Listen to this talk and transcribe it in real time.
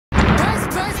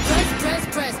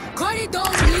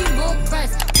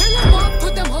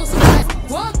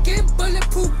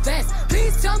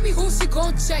tell me who she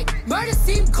gon' check. Murder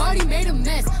scene, Cardi made a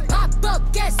mess. Pop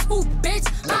up, guess who, bitch?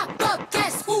 Pop up,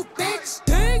 guess who, bitch?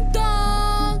 Ding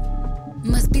dong.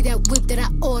 Must be that whip that I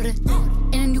ordered.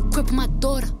 And a new crib for my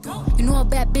daughter. You know a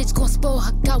bad bitch gon' spoil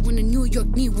her. Got one in New York,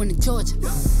 need one in Georgia.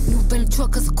 New Bentley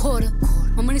truck is a quarter.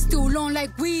 My money still long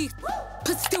like weed.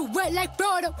 Pussy still wet like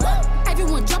Florida.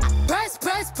 Everyone jump, press,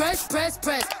 press, press, press,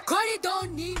 press. Cardi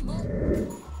don't need more.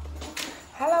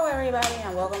 Hello everybody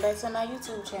and welcome back to my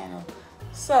YouTube channel.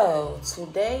 So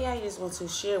today I just want to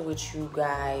share with you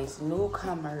guys,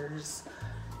 newcomers,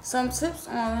 some tips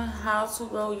on how to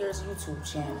grow your YouTube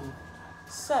channel.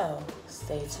 So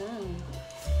stay tuned.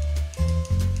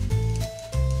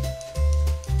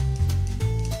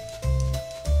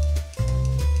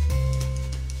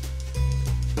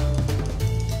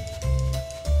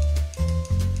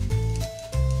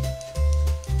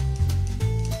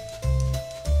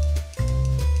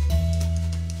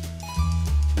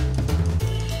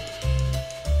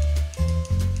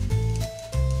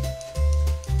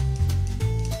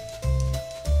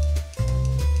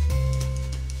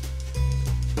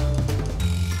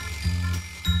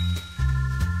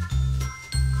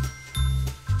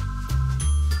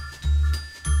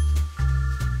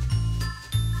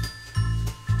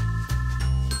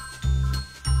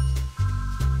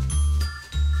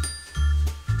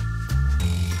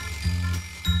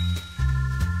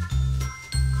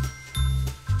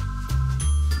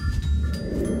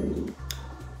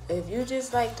 If you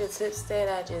just like the tips that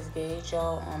I just gave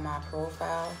y'all on my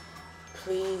profile,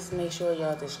 please make sure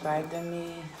y'all subscribe to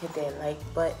me, hit that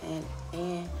like button,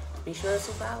 and be sure to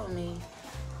follow me.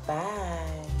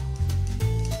 Bye.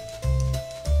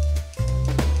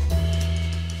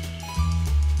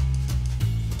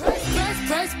 Press,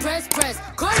 press, press, press,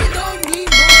 press.